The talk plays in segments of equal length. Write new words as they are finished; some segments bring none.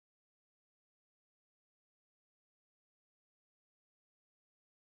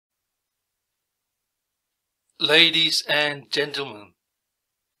Ladies and gentlemen,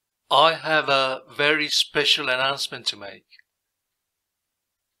 I have a very special announcement to make.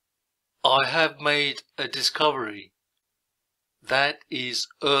 I have made a discovery that is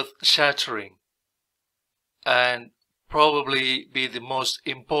earth-shattering and probably be the most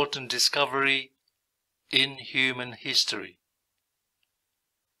important discovery in human history.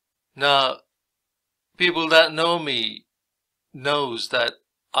 Now, people that know me knows that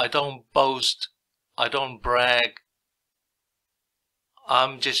I don't boast, I don't brag,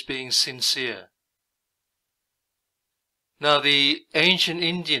 I'm just being sincere. Now, the ancient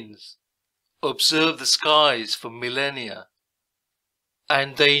Indians observed the skies for millennia,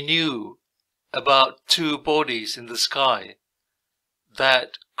 and they knew about two bodies in the sky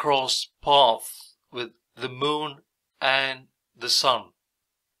that cross paths with the moon and the sun.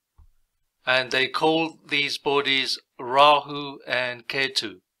 And they called these bodies Rahu and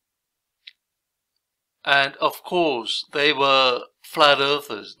Ketu. And of course, they were flat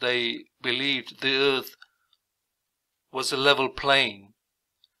earthers. They believed the earth was a level plane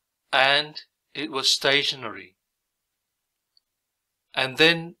and it was stationary. And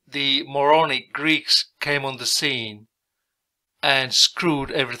then the moronic Greeks came on the scene and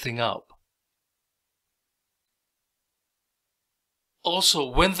screwed everything up. Also,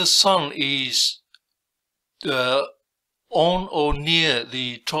 when the sun is on or near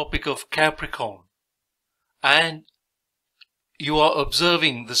the Tropic of Capricorn, and you are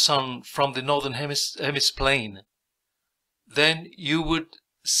observing the sun from the northern hemisphere plane, then you would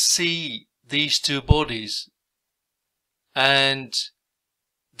see these two bodies, and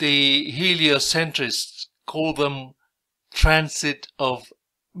the heliocentrists call them transit of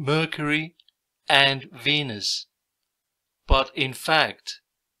Mercury and Venus. But in fact,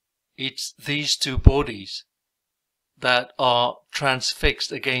 it's these two bodies that are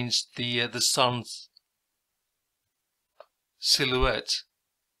transfixed against the sun's silhouette.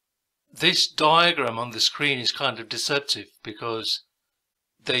 This diagram on the screen is kind of deceptive because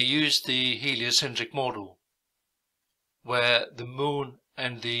they use the heliocentric model where the moon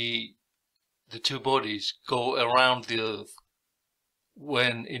and the two bodies go around the earth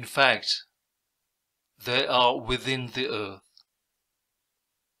when in fact they are within the earth.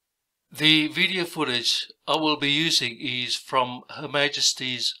 The video footage I will be using is from Her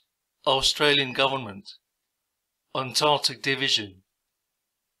Majesty's Australian Government Antarctic Division,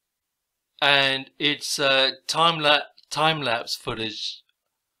 and it's time-lapse footage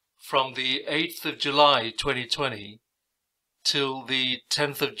from the 8th of July 2020 till the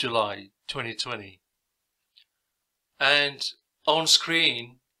 10th of July 2020. And on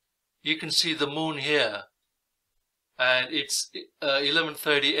screen you can see the moon here, and it's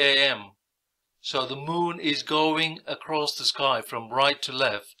 11:30 AM. So the moon is going across the sky from right to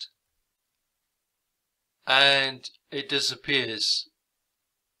left, and it disappears.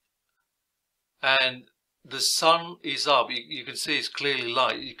 And the sun is up. You can see it's clearly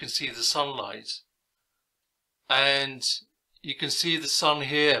light. You can see the sunlight, and you can see the sun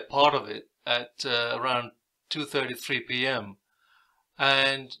here, part of it, at around 2:33 PM.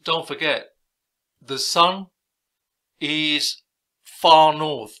 And don't forget, the sun is far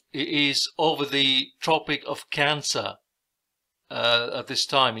north. It is over the Tropic of Cancer at this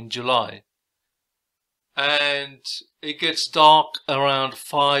time in July. And it gets dark around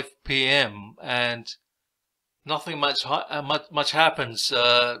 5 PM and nothing much happens.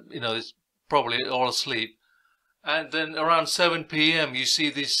 It's probably all asleep. And then around 7 PM you see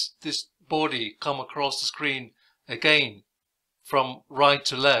this body come across the screen again from right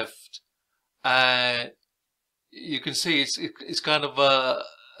to left, and you can see it's kind of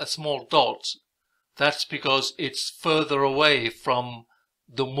a small dot. That's because it's further away from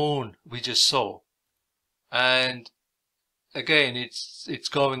the moon we just saw, and again it's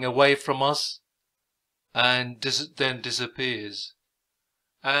going away from us and then disappears.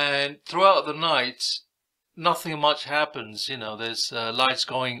 And throughout the night nothing much happens. There's lights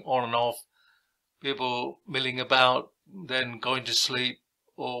going on and off, people milling about, then going to sleep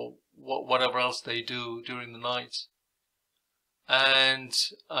or whatever else they do during the night. And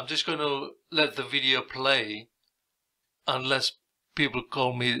I'm just going to let the video play unless people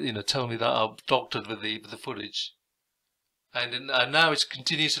call me, tell me that I've doctored with the footage. And now it's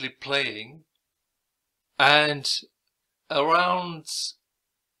continuously playing, and around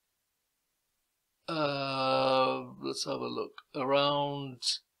let's have a look, around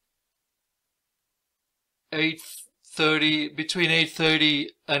 8:30, between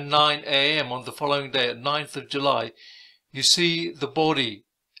 8:30 and 9 AM on the following day, at 9th of July, you see the body.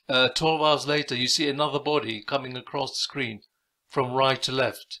 12 hours later, you see another body coming across the screen from right to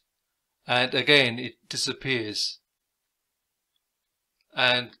left, and again it disappears.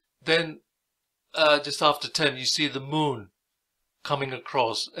 And then just after 10 you see the moon coming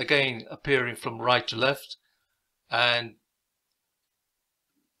across, again appearing from right to left, and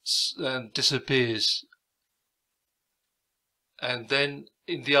disappears. And then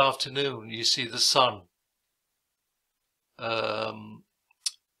in the afternoon you see the sun,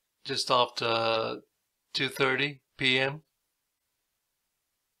 just after 2:30 p.m.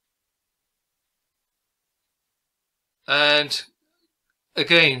 and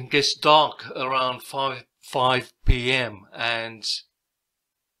again gets dark around 5 p.m. and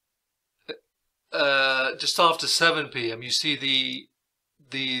just after 7 p.m. you see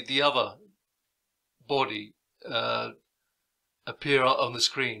the other body appear on the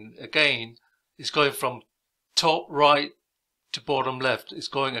screen. Again, it's going from top right to bottom left. It's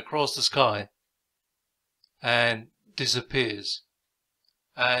going across the sky and disappears.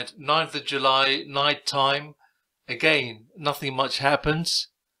 And 9th of July, night time, again, nothing much happens.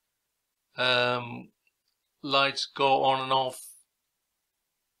 Lights go on and off.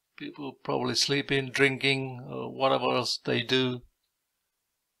 People probably sleeping, drinking, or whatever else they do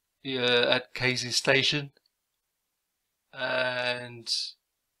at Casey Station. And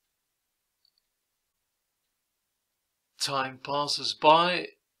time passes by.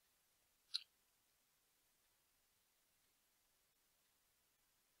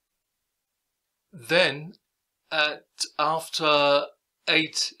 Then after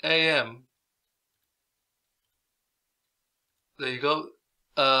 8 a.m. there you go,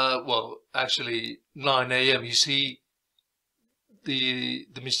 well actually 9 a.m. you see the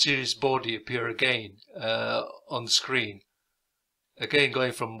mysterious body appear again on the screen, again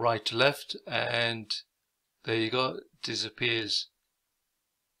going from right to left, and there you go, disappears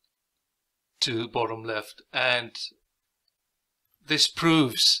to bottom left. And this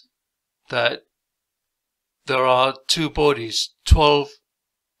proves that there are two bodies 12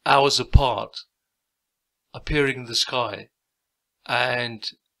 hours apart appearing in the sky,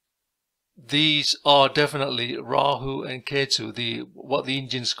 and these are definitely Rahu and Ketu, what the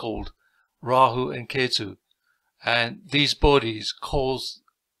Indians called Rahu and Ketu. And these bodies cause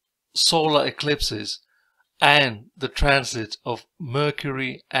solar eclipses and the transit of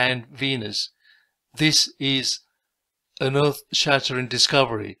Mercury and Venus. This is an earth-shattering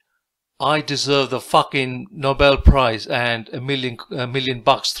discovery. I deserve the fucking Nobel Prize and $1 million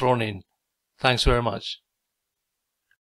thrown in. Thanks very much.